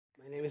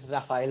is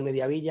Rafael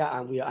Mediavilla,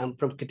 and I'm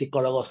from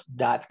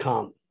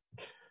Criticologos.com.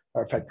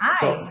 Perfect. Hi.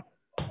 So,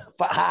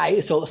 hi.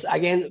 So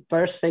again,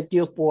 first, thank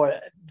you for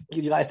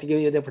you guys to give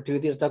me the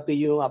opportunity to talk to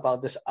you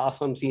about this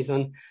awesome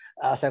season,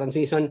 second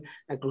season,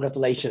 and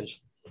congratulations.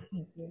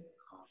 Thank you.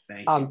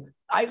 Thank you.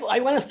 I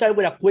want to start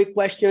with a quick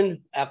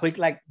question, a quick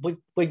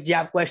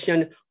jab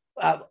question.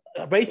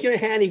 Raise your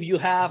hand if you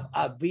have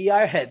a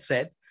VR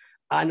headset,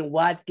 and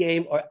what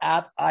game or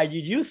app are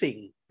you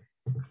using?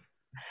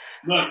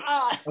 Look,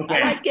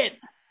 okay. I like it.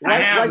 I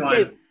have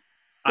one.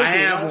 I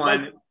have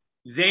one.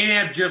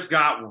 Zainab just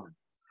got one.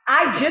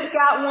 I just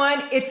got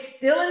one. It's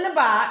still in the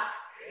box.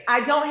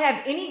 I don't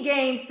have any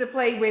games to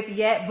play with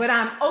yet, but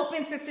I'm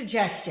open to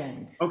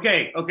suggestions.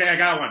 Okay, I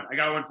got one. I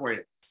got one for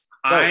you.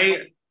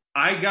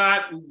 I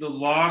got the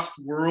Lost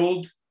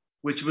World,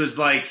 which was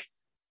like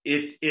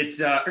it's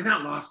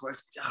not Lost World.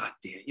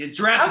 It's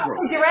Jurassic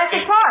World.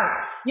 Jurassic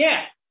Park.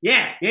 Yeah.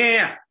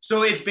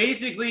 So it's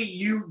basically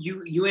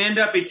you end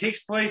up. It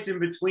takes place in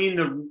between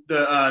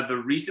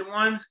the recent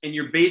ones, and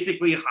you're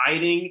basically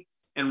hiding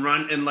and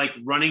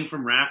running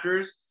from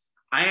raptors.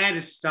 I had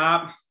to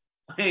stop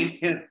playing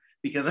it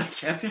because I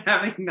kept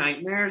having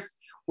nightmares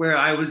where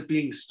I was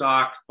being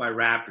stalked by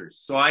raptors.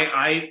 So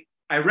I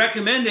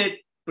recommend it,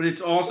 but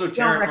it's also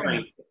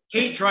terrifying.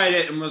 Kate tried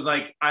it and was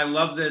like, "I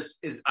love this.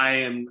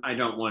 I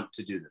don't want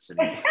to do this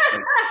anymore."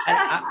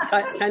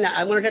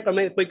 I want to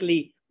recommend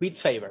quickly Beat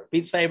Saber.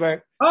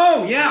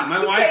 Oh yeah,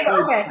 my wife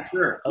plays for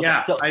sure. Okay,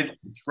 yeah, so,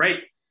 it's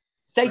great.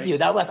 Thank you.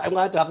 I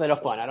wanted to have a lot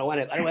of fun. I don't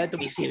want it to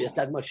be serious,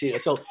 that much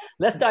serious. So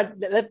let's start.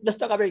 Let's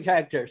talk about your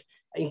characters.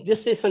 In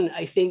this season,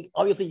 I think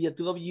obviously the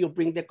two of you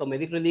bring the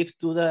comedic relief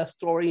to the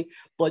story,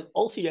 but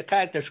also your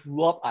characters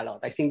grew up a lot.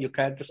 I think your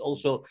characters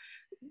also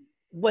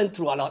went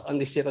through a lot on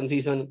the second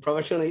season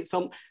professionally.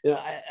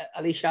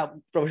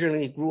 Aleesha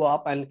professionally grew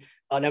up, and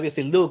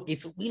obviously Luke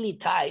is really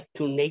tied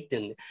to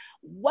Nathan.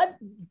 What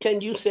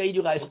can you say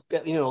you guys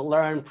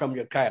learn from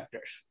your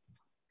characters?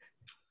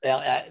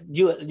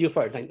 You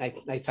first.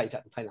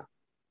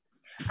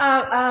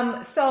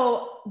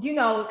 So,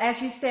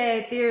 as you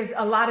said, there's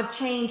a lot of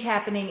change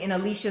happening in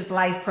Aleesha's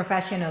life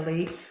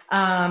professionally.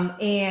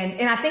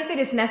 And I think that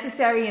it's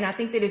necessary, and I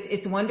think that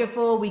it's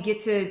wonderful. We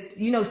get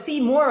to,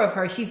 see more of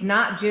her. She's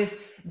not just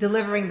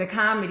delivering the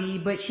comedy,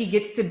 but she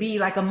gets to be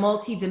like a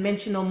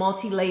multi-dimensional,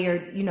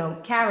 multi-layered,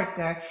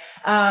 character.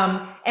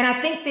 And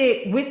I think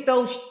that with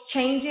those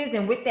changes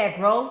and with that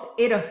growth,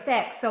 it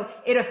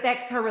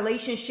affects her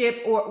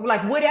relationship, or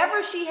like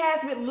whatever she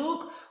has with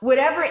Luke,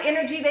 whatever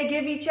energy they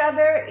give each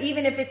other,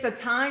 even if it's a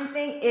time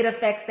thing, it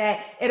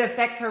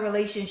affects her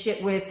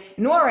relationship with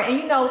Nora.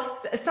 And,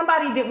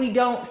 somebody that we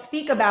don't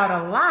speak about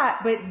a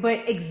lot,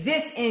 but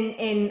exists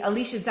in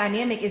Aleesha's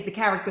dynamic is the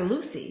character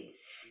Lucy.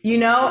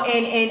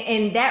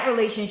 And that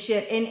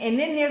relationship. And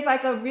then there's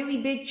like a really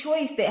big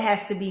choice that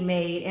has to be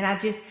made. And I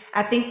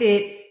think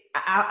that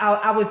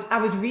I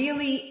was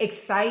really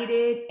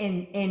excited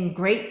and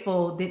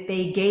grateful that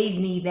they gave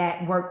me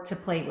that work to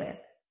play with.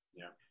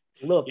 Yeah.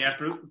 Look,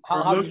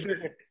 for Luke,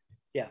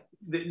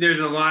 there's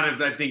a lot of,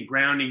 I think,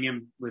 grounding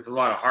him with a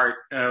lot of heart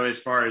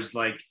as far as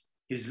like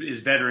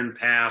his veteran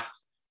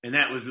past. And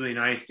that was really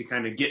nice to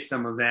kind of get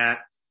some of that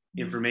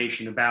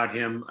information about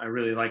him. I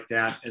really like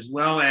that, as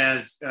well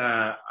as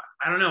I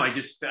don't know. I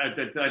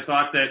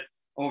thought that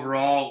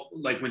overall,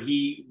 like when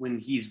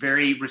he's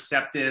very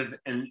receptive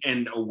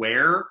and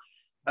aware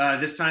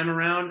this time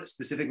around,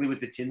 specifically with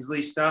the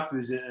Tinsley stuff,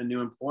 who's a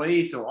new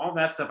employee. So all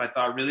that stuff I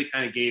thought really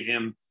kind of gave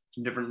him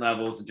some different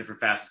levels and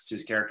different facets to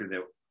his character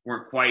that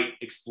weren't quite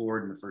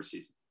explored in the first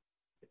season.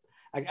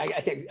 I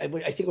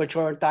think we're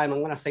short on time. I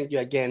want to thank you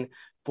again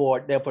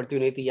for the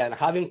opportunity and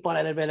having fun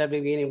a little bit at the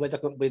beginning with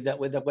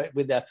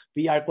the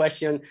VR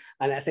question.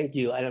 And I thank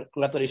you and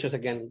congratulations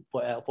again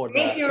for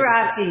thank you,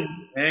 Rafi.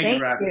 Thank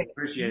you, Rafi.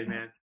 Appreciate it,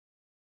 man.